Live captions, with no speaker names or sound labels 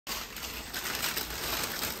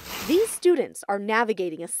These students are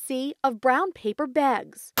navigating a sea of brown paper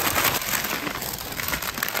bags.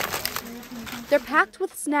 They're packed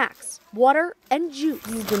with snacks, water, and juice.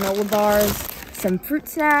 Granola bars, some fruit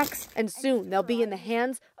snacks. And soon they'll be in the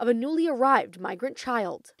hands of a newly arrived migrant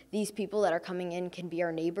child. These people that are coming in can be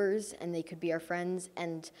our neighbors and they could be our friends,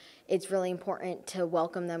 and it's really important to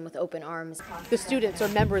welcome them with open arms. The students are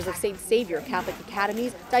members of St. Saviour Catholic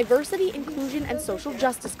Academy's Diversity, Inclusion, and Social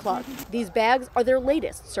Justice Club. These bags are their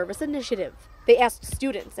latest service initiative. They asked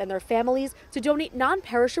students and their families to donate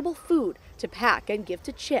non-perishable food to pack and give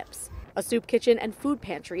to CHiPS, a soup kitchen and food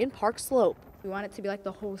pantry in Park Slope. We want it to be like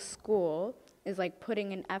the whole school is like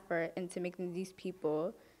putting an effort into making these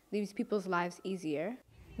people's lives easier.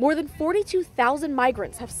 More than 42,000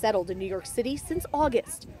 migrants have settled in New York City since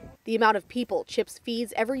August. The amount of people CHiPS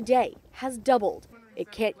feeds every day has doubled.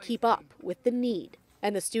 It can't keep up with the need.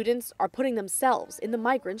 And the students are putting themselves in the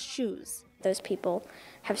migrants' shoes. Those people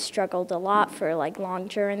have struggled a lot for like long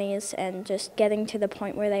journeys and just getting to the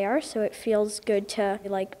point where they are, so it feels good to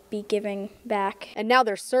like be giving back. And now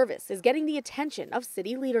their service is getting the attention of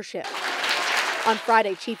city leadership. On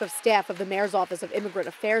Friday, Chief of Staff of the Mayor's Office of Immigrant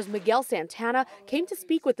Affairs, Miguel Santana, came to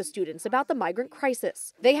speak with the students about the migrant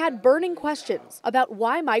crisis. They had burning questions about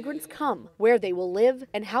why migrants come, where they will live,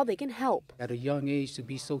 and how they can help. At a young age, to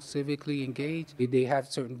be so civically engaged, they have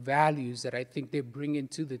certain values that I think they're bringing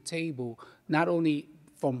to the table, not only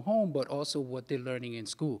from home, but also what they're learning in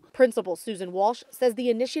school. Principal Susan Walsh says the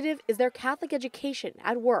initiative is their Catholic education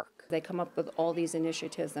at work. They come up with all these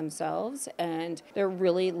initiatives themselves, and they're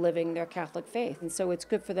really living their Catholic faith. And so it's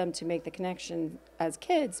good for them to make the connection as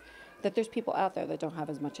kids that there's people out there that don't have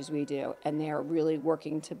as much as we do, and they are really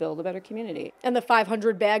working to build a better community. And the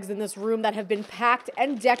 500 bags in this room that have been packed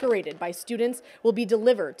and decorated by students will be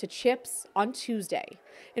delivered to CHiPS on Tuesday.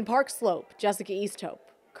 In Park Slope, Jessica Easthope,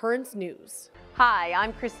 Currents News. Hi,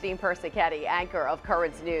 I'm Christine Persichetti, anchor of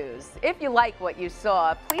Currents News. If you like what you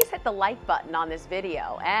saw, please hit the like button on this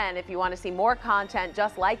video. And if you want to see more content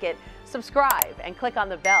just like it, subscribe and click on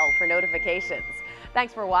the bell for notifications.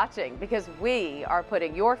 Thanks for watching, because we are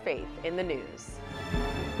putting your faith in the news.